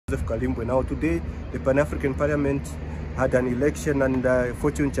Kalimbwe. Now today the Pan-African Parliament had an election and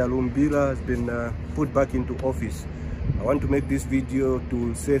Fortune Charumbira has been put back into office. I want to make this video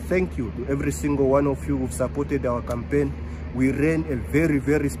to say thank you to every single one of you who've supported our campaign. We ran a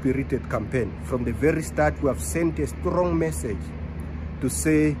very spirited campaign. From the very start, we have sent a strong message to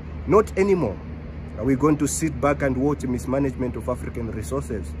say, not anymore are we going to sit back and watch mismanagement of African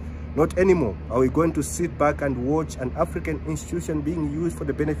resources. Not anymore are we going to sit back and watch an African institution being used for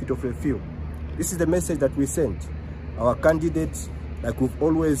the benefit of a few. This is the message that we sent. Our candidate, like we've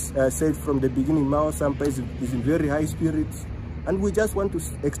always said from the beginning, Mao Sampa is in very high spirits. And we just want to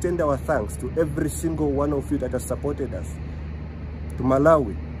extend our thanks to every single one of you that has supported us. To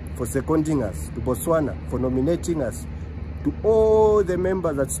Malawi for seconding us, to Botswana for nominating us, to all the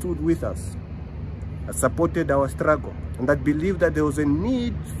members that stood with us, that supported our struggle, and that believed that there was a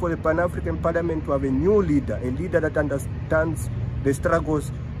need for the Pan-African Parliament to have a new leader, a leader that understands the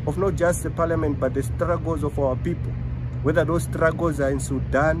struggles of not just the Parliament, but the struggles of our people. Whether those struggles are in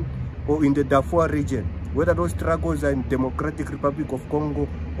Sudan or in the Darfur region, whether those struggles are in Democratic Republic of Congo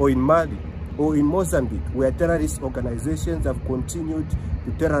or in Mali or in Mozambique, where terrorist organizations have continued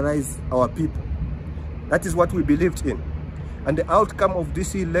to terrorize our people. That is what we believed in. And the outcome of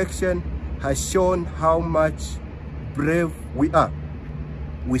this election has shown how much brave we are.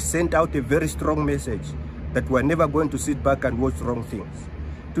 We sent out a very strong message that we are never going to sit back and watch wrong things.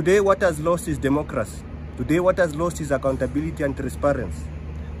 Today, what has lost is democracy. Today, what has lost is accountability and transparency.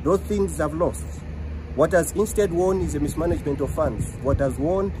 Those things have lost. What has instead won is a mismanagement of funds. What has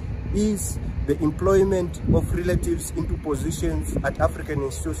won is the employment of relatives into positions at African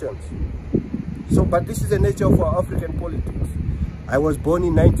institutions. But this is the nature of our African politics. I was born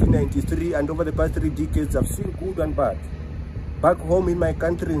in 1993, and over the past 3 decades, I've seen good and bad. Back home in my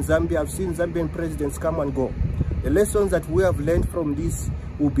country in Zambia, I've seen Zambian presidents come and go. The lessons that we have learned from this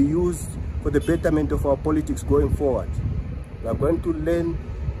will be used for the betterment of our politics going forward. We are going to learn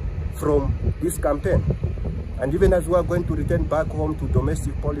from this campaign. And even as we are going to return back home to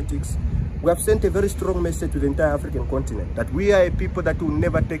domestic politics, we have sent a very strong message to the entire African continent that we are a people that will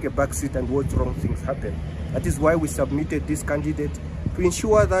never take a back seat and watch wrong things happen. That is why we submitted this candidate, to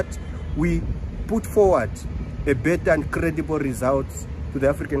ensure that we put forward a better and credible result to the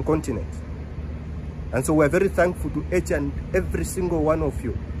African continent. And so we are very thankful to each and every single one of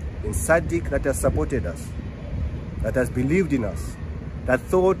you in SADC that has supported us, that has believed in us, that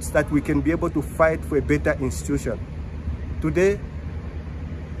thought that we can be able to fight for a better institution. Today,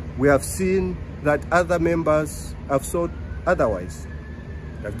 we have seen that other members have thought otherwise.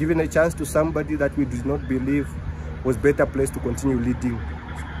 They have given a chance to somebody that we did not believe was better placed to continue leading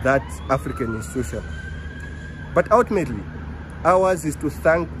that African institution. But ultimately, ours is to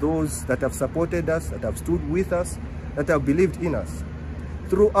thank those that have supported us, that have stood with us, that have believed in us.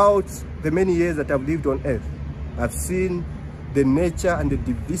 Throughout the many years that I've lived on earth, I've seen the nature and the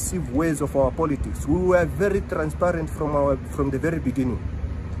divisive ways of our politics. We were very transparent from the very beginning,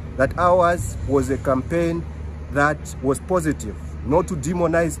 that ours was a campaign that was positive, not to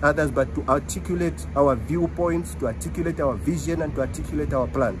demonize others, but to articulate our viewpoints, to articulate our vision, and to articulate our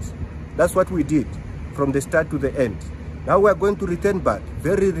plans. That's what we did from the start to the end. Now we are going to return back,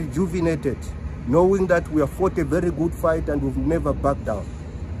 very rejuvenated, knowing that we have fought a very good fight and we've never backed down.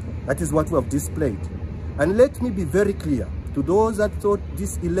 That is what we have displayed. And let me be very clear to those that thought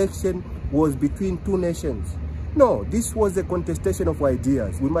this election was between two nations. No, this was a contestation of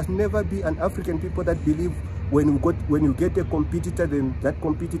ideas. We must never be an African people that believe when you get a competitor, then that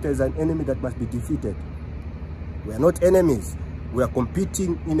competitor is an enemy that must be defeated. We are not enemies. We are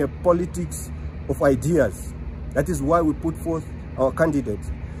competing in a politics of ideas. That is why we put forth our candidate,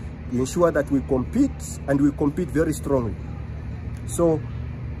 to ensure that we compete, and we compete very strongly. So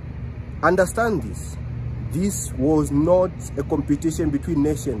understand this. This was not a competition between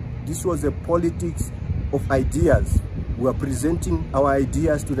nations. This was a politics of ideas. We are presenting our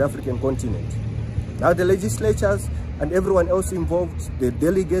ideas to the African continent. Now the legislatures and everyone else involved, the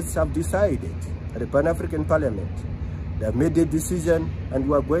delegates have decided at the Pan-African Parliament. They have made a decision, and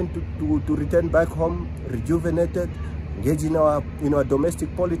we are going to return back home rejuvenated, engage in our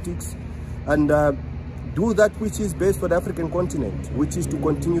domestic politics, and do that which is best for the African continent, which is to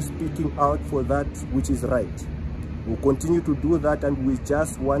continue speaking out for that which is right. We'll continue to do that, and we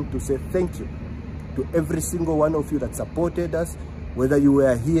just want to say thank you to every single one of you that supported us, whether you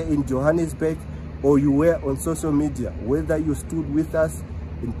were here in Johannesburg or you were on social media, whether you stood with us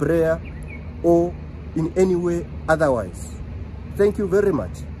in prayer or in any way otherwise. Thank you very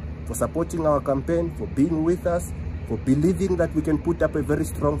much for supporting our campaign, for being with us, for believing that we can put up a very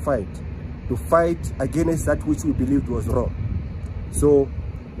strong fight to fight against that which we believed was wrong. So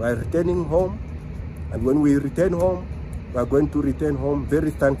We are returning home, and when we return home, we are going to return home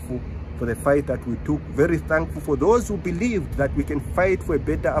very thankful for the fight that we took, very thankful for those who believed that we can fight for a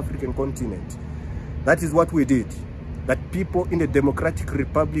better African continent. That is what we did. That people in the Democratic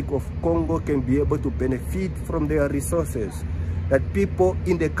Republic of Congo can be able to benefit from their resources. That people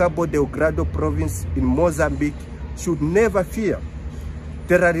in the Cabo Delgado province in Mozambique should never fear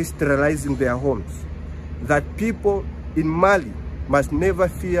terrorists terrorizing their homes. That people in Mali must never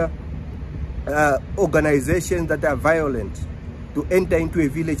fear organizations that are violent to enter into a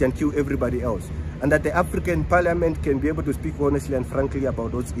village and kill everybody else. And that the African Parliament can be able to speak honestly and frankly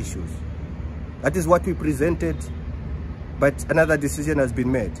about those issues. That is what we presented, but another decision has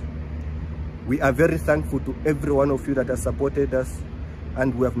been made. We are very thankful to every one of you that has supported us,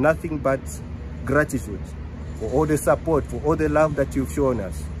 and we have nothing but gratitude for all the support, for all the love that you've shown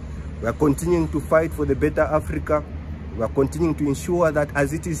us. We are continuing to fight for the better Africa. We are continuing to ensure that,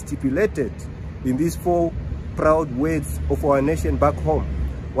 as it is stipulated in these 4 proud words of our nation back home,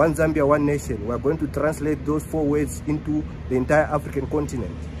 one Zambia, one nation, we are going to translate those 4 words into the entire African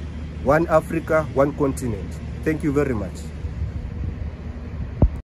continent. One Africa, one continent. Thank you very much.